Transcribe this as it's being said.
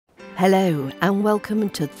Hello and welcome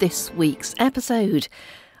to this week's episode.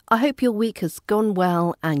 I hope your week has gone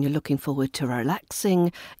well and you're looking forward to a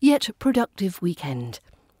relaxing yet productive weekend.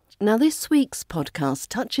 Now this week's podcast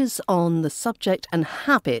touches on the subject and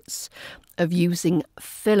habits of using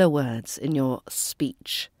filler words in your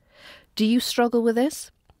speech. Do you struggle with this?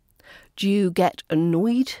 Do you get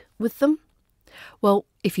annoyed with them? Well,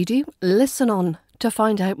 if you do, listen on to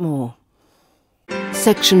find out more.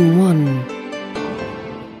 Section 1.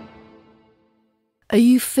 Are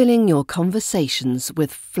you filling your conversations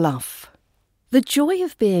with fluff? The joy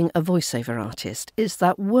of being a voiceover artist is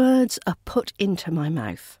that words are put into my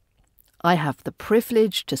mouth. I have the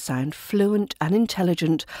privilege to sound fluent and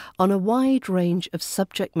intelligent on a wide range of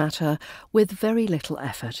subject matter with very little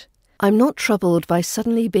effort. I'm not troubled by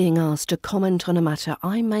suddenly being asked to comment on a matter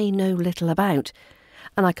I may know little about,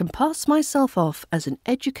 and I can pass myself off as an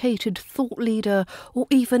educated thought leader or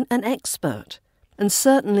even an expert. And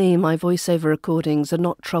certainly my voiceover recordings are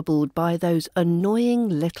not troubled by those annoying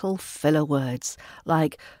little filler words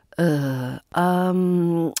like, so,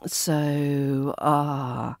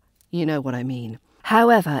 you know what I mean.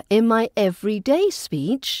 However, in my everyday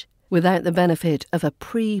speech, without the benefit of a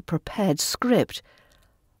pre-prepared script,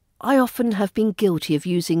 I often have been guilty of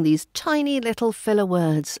using these tiny little filler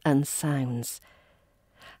words and sounds.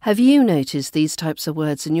 Have you noticed these types of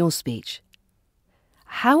words in your speech?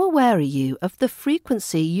 How aware are you of the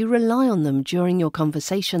frequency you rely on them during your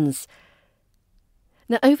conversations?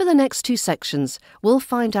 Now, over the next 2 sections, we'll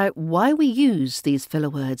find out why we use these filler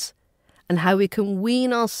words and how we can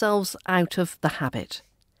wean ourselves out of the habit.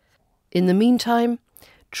 In the meantime,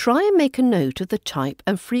 try and make a note of the type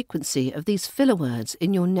and frequency of these filler words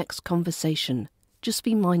in your next conversation. Just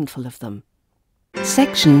be mindful of them.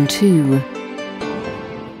 Section 2.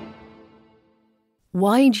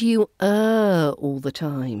 Why do you all the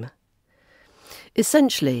time?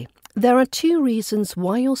 Essentially, there are 2 reasons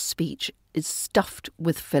why your speech is stuffed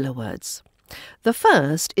with filler words. The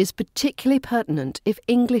first is particularly pertinent if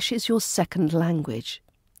English is your second language.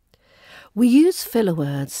 We use filler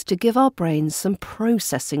words to give our brains some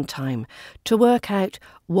processing time to work out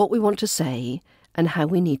what we want to say and how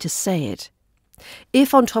we need to say it.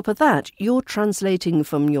 If on top of that you're translating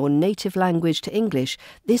from your native language to English,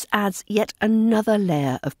 this adds yet another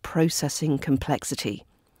layer of processing complexity.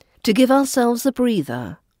 To give ourselves a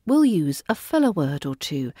breather, we'll use a filler word or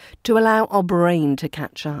 2 to allow our brain to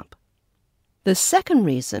catch up. The second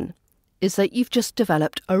reason is that you've just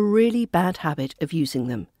developed a really bad habit of using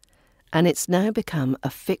them, and it's now become a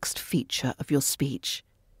fixed feature of your speech.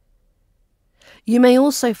 You may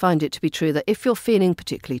also find it to be true that if you're feeling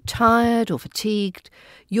particularly tired or fatigued,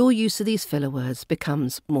 your use of these filler words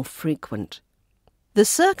becomes more frequent. The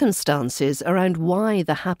circumstances around why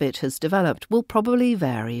the habit has developed will probably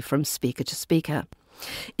vary from speaker to speaker.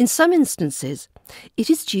 In some instances, it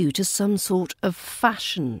is due to some sort of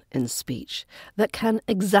fashion in speech that can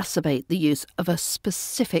exacerbate the use of a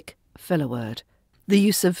specific filler word. The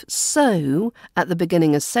use of so at the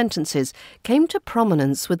beginning of sentences came to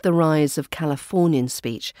prominence with the rise of Californian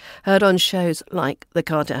speech, heard on shows like The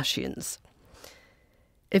Kardashians.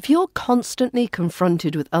 If you're constantly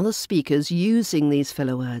confronted with other speakers using these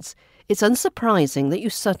filler words, it's unsurprising that you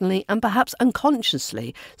suddenly and perhaps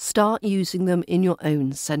unconsciously start using them in your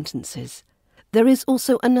own sentences. There is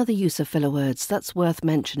also another use of filler words that's worth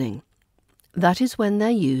mentioning. That is when they're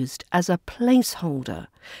used as a placeholder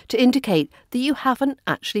to indicate that you haven't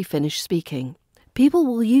actually finished speaking. People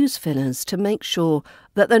will use fillers to make sure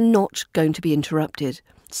that they're not going to be interrupted,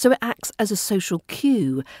 so it acts as a social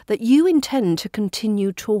cue that you intend to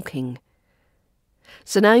continue talking.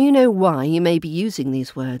 So now you know why you may be using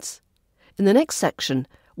these words. In the next section,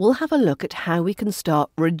 we'll have a look at how we can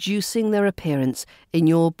start reducing their appearance in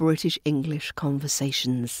your British English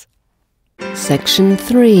conversations. Section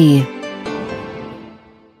 3.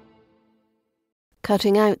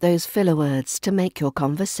 Cutting out those filler words to make your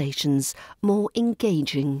conversations more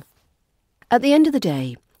engaging. At the end of the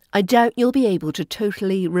day, I doubt you'll be able to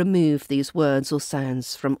totally remove these words or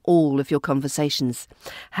sounds from all of your conversations.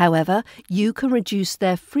 However, you can reduce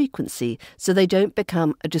their frequency so they don't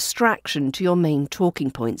become a distraction to your main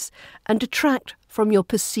talking points and detract from your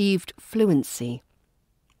perceived fluency.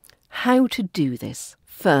 How to do this?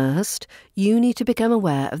 First, you need to become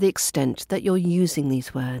aware of the extent that you're using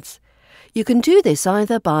these words. You can do this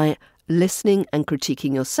either by listening and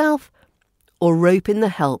critiquing yourself or rope in the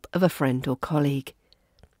help of a friend or colleague.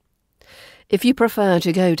 If you prefer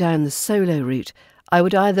to go down the solo route, I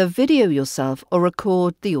would either video yourself or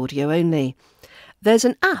record the audio only. There's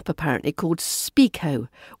an app apparently called Speako,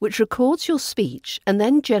 which records your speech and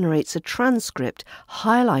then generates a transcript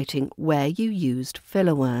highlighting where you used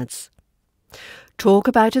filler words. Talk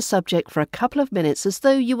about a subject for a couple of minutes as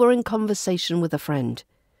though you were in conversation with a friend.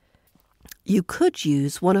 You could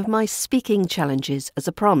use one of my speaking challenges as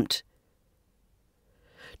a prompt.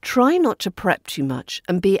 Try not to prep too much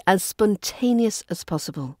and be as spontaneous as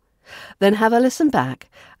possible. Then have a listen back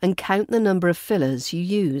and count the number of fillers you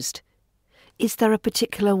used. Is there a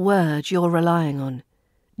particular word you're relying on?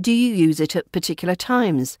 Do you use it at particular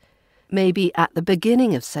times? Maybe at the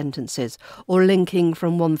beginning of sentences or linking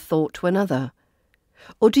from one thought to another?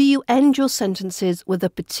 Or do you end your sentences with a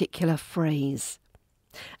particular phrase?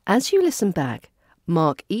 As you listen back,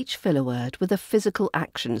 mark each filler word with a physical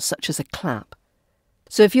action such as a clap.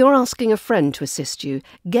 So if you're asking a friend to assist you,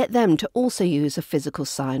 get them to also use a physical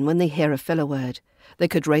sign when they hear a filler word. They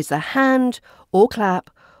could raise their hand or clap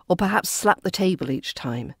or perhaps slap the table each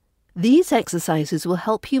time. These exercises will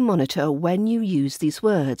help you monitor when you use these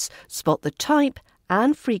words, spot the type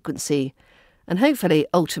and frequency, and hopefully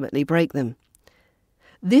ultimately break them.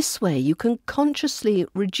 This way you can consciously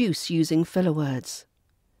reduce using filler words.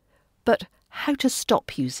 But how to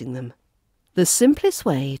stop using them? The simplest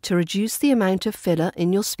way to reduce the amount of filler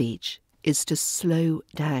in your speech is to slow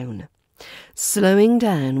down. Slowing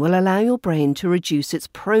down will allow your brain to reduce its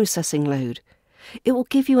processing load. It will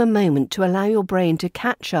give you a moment to allow your brain to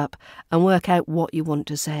catch up and work out what you want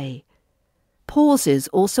to say. Pauses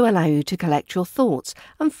also allow you to collect your thoughts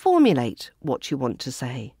and formulate what you want to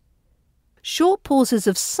say. Short pauses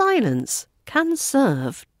of silence can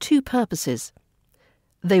serve two purposes.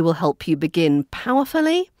 They will help you begin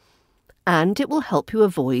powerfully, and it will help you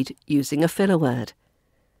avoid using a filler word.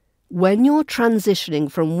 When you're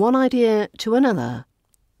transitioning from one idea to another,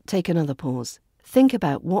 take another pause. Think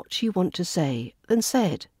about what you want to say, then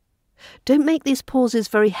say it. Don't make these pauses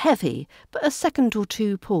very heavy, but a second or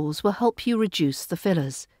two pause will help you reduce the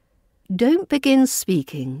fillers. Don't begin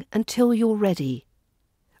speaking until you're ready.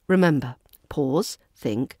 Remember, pause,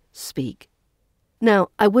 think, speak. Now,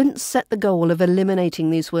 I wouldn't set the goal of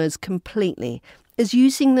eliminating these words completely, as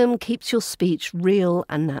using them keeps your speech real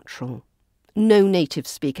and natural. No native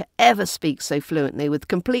speaker ever speaks so fluently with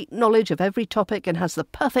complete knowledge of every topic and has the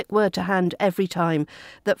perfect word to hand every time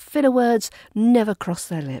that filler words never cross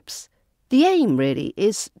their lips. The aim, really,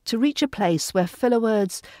 is to reach a place where filler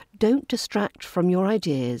words don't distract from your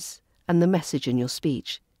ideas and the message in your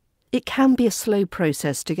speech. It can be a slow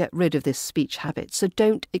process to get rid of this speech habit, so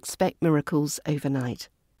don't expect miracles overnight.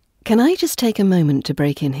 Can I just take a moment to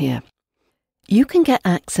break in here? You can get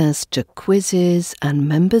access to quizzes and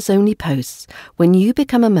members-only posts when you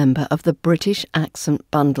become a member of the British Accent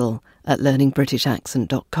Bundle at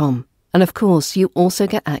learningbritishaccent.com. And of course, you also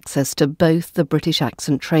get access to both the British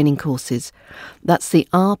Accent training courses. That's the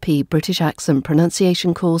RP British Accent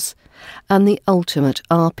Pronunciation course and the Ultimate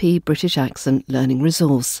RP British Accent Learning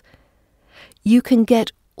Resource. You can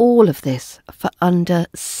get all of this for under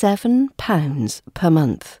 £7 per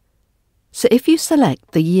month. So if you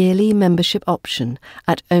select the yearly membership option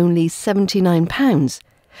at only £79,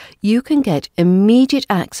 you can get immediate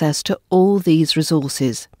access to all these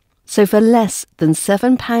resources. So for less than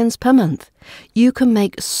 £7 per month, you can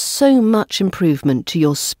make so much improvement to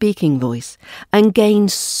your speaking voice and gain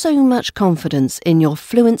so much confidence in your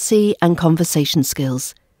fluency and conversation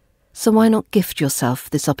skills. So why not gift yourself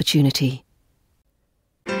this opportunity?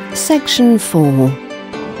 Section 4.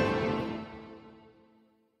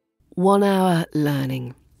 1 hour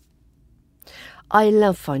learning. I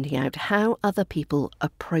love finding out how other people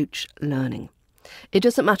approach learning. It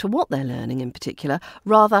doesn't matter what they're learning in particular,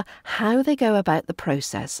 rather how they go about the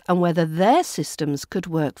process and whether their systems could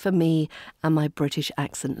work for me and my British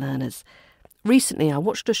accent learners. Recently I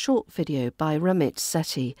watched a short video by Ramit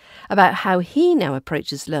Sethi about how he now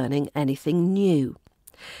approaches learning anything new.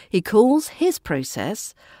 He calls his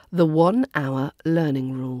process the 1 hour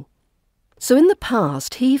learning rule. So in the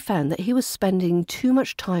past, he found that he was spending too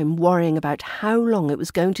much time worrying about how long it was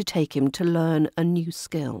going to take him to learn a new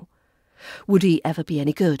skill. Would he ever be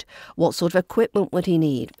any good? What sort of equipment would he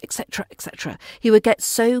need? Etc., etc. He would get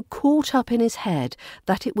so caught up in his head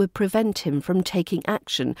that it would prevent him from taking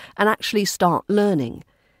action and actually start learning.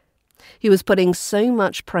 He was putting so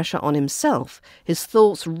much pressure on himself, his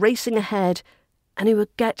thoughts racing ahead, and he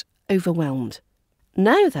would get overwhelmed.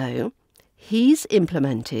 Now, though, he's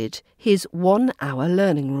implemented his 1 hour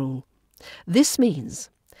learning rule. This means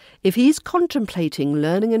if he's contemplating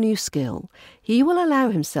learning a new skill, he will allow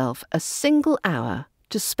himself a single hour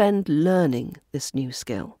to spend learning this new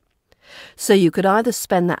skill. So you could either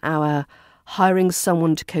spend that hour hiring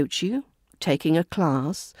someone to coach you, taking a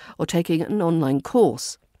class or taking an online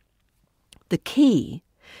course. The key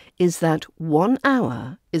is that 1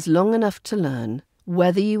 hour is long enough to learn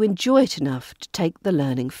whether you enjoy it enough to take the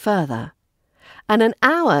learning further. And an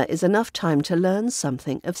hour is enough time to learn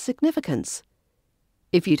something of significance.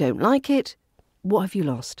 If you don't like it, what have you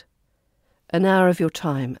lost? An hour of your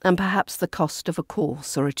time and perhaps the cost of a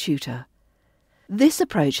course or a tutor. This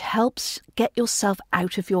approach helps get yourself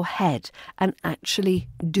out of your head and actually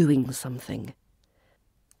doing something.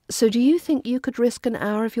 So do you think you could risk an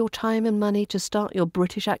hour of your time and money to start your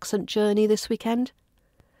British accent journey this weekend?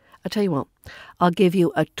 I'll tell you what, I'll give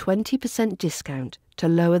you a 20% discount to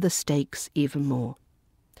lower the stakes even more.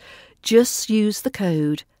 Just use the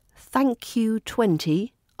code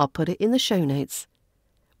THANKYOU20, I'll put it in the show notes,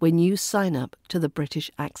 when you sign up to the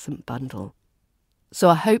British Accent Bundle. So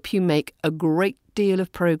I hope you make a great deal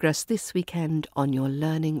of progress this weekend on your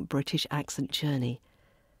learning British accent journey.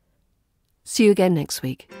 See you again next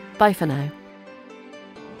week. Bye for now.